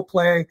like role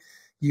play.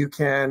 You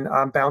can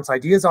bounce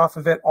ideas off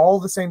of it, all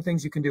the same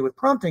things you can do with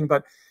prompting,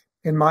 but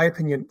in my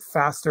opinion,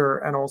 faster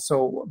and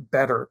also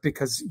better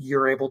because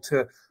you're able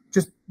to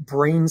just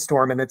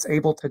brainstorm and it's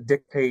able to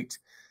dictate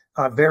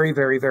very,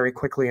 very, very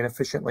quickly and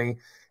efficiently.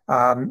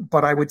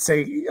 But I would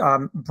say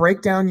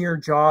break down your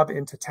job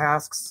into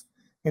tasks,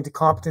 into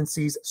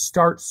competencies,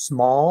 start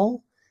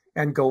small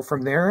and go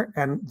from there.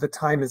 And the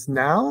time is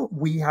now.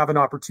 We have an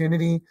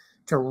opportunity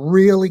to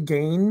really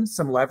gain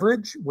some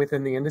leverage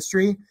within the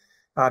industry.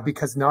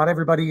 Because not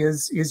everybody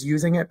is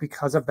using it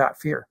because of that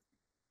fear.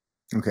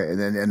 Okay,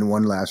 and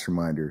one last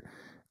reminder,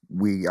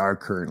 we are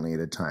currently at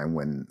a time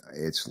when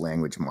it's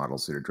language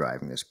models that are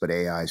driving this, but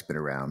AI has been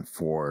around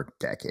for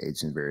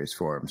decades in various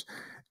forms.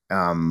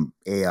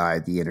 AI,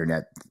 the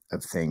Internet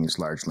of Things,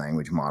 large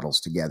language models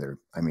together.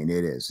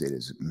 It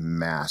is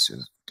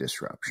massive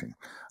disruption.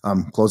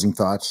 Closing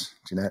thoughts,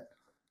 Janette?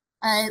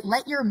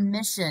 Let your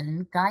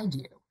mission guide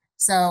you.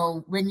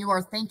 So when you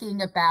are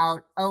thinking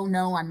about, oh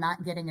no, I'm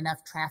not getting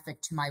enough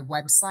traffic to my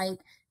website,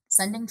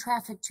 sending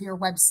traffic to your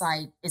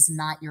website is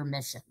not your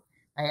mission.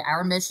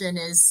 Our mission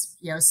is,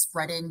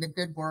 spreading the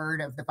good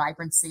word of the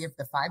vibrancy of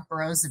the 5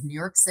 boroughs of New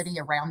York City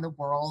around the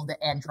world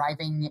and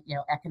driving,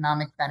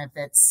 economic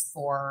benefits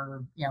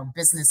for,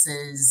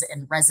 businesses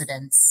and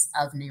residents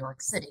of New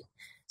York City.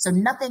 So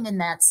nothing in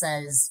that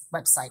says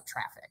website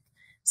traffic.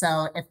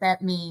 So if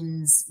that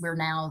means we're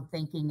now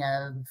thinking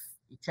of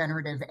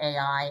generative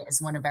AI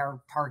as one of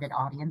our target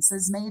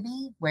audiences,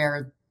 maybe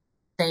where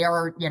they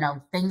are,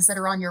 things that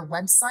are on your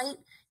website,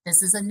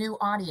 This is a new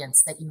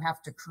audience that you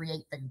have to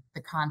create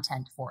the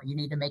content for. You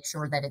need to make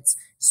sure that it's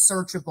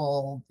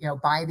searchable,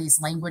 by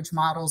these language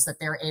models, that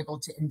they're able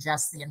to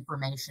ingest the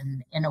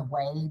information in a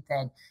way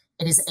that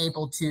it is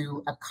able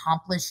to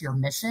accomplish your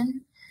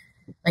mission.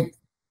 Like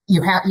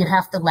you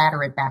have to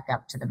ladder it back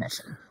up to the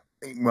mission.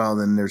 Well,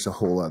 then there's a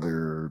whole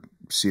other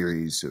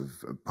series of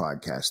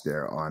podcasts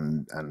there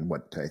on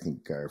what I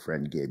think our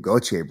friend Gabe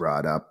Gauthier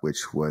brought up,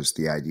 which was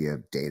the idea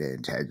of data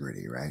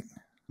integrity, right?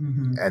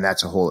 Mm-hmm. And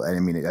that's a whole, I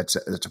mean, that's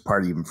a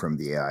part even from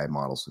the AI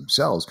models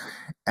themselves.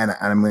 And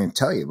I'm going to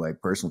tell you, my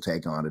personal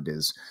take on it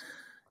is,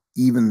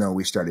 even though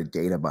we started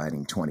data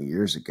mining 20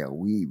 years ago,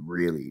 we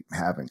really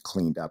haven't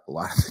cleaned up a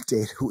lot of the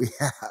data we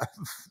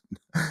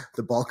have.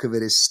 The bulk of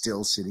it is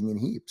still sitting in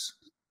heaps.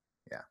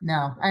 Yeah.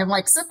 No, I'm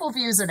like, Simple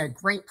View is in a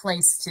great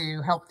place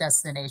to help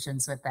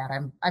destinations with that.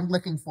 I'm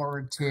looking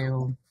forward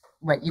to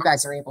what you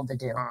guys are able to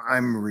do.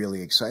 I'm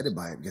really excited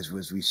by it, because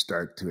as we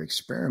start to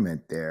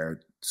experiment there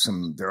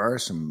are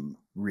some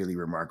really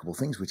remarkable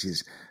things, which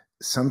is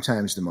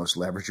sometimes the most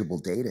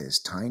leverageable data is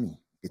tiny.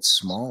 It's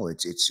small.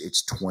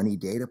 It's 20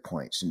 data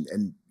points.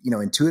 And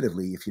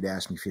intuitively, if you'd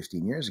asked me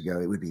 15 years ago,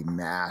 it would be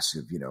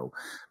massive,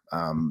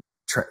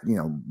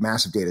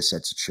 massive data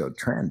sets that showed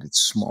trend.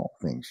 It's small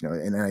things,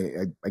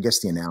 and I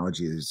guess the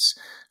analogy is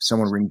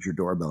someone rings your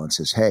doorbell and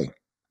says, "Hey,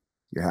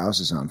 your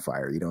house is on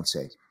fire." You don't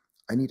say,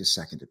 "I need a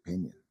second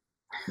opinion."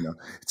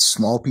 It's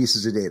small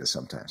pieces of data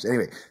sometimes.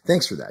 Anyway,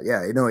 thanks for that.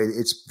 Yeah,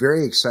 it's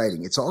very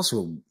exciting. It's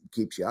also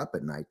keeps you up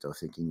at night, though,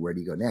 thinking, where do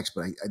you go next?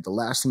 But the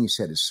last thing you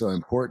said is so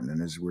important.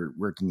 And as we're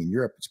working in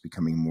Europe, it's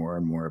becoming more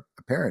and more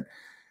apparent.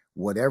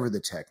 Whatever the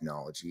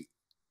technology,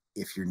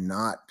 if you're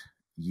not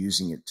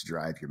using it to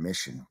drive your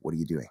mission, what are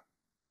you doing?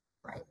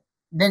 Right.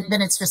 Then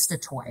it's just a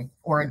toy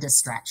or a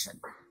distraction.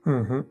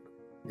 Mm-hmm.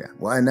 Yeah.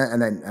 Well,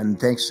 and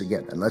thanks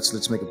again. And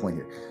let's make a point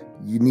here.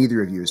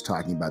 Neither of you is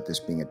talking about this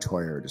being a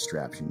toy or a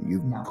distraction.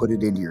 You've put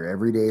it into your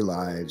everyday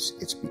lives.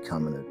 It's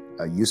becoming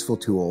a useful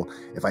tool.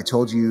 If I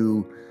told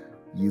you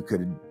you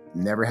could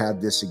never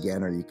have this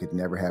again, or you could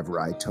never have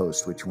rye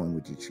toast, which one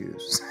would you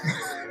choose?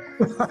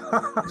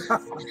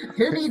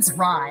 Who needs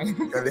rye?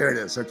 Oh, there it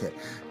is. Okay.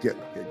 Good.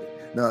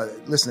 No,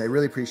 listen, I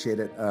really appreciate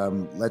it.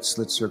 Let's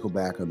circle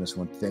back on this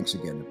one. Thanks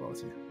again to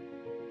both of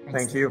you.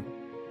 Thank you.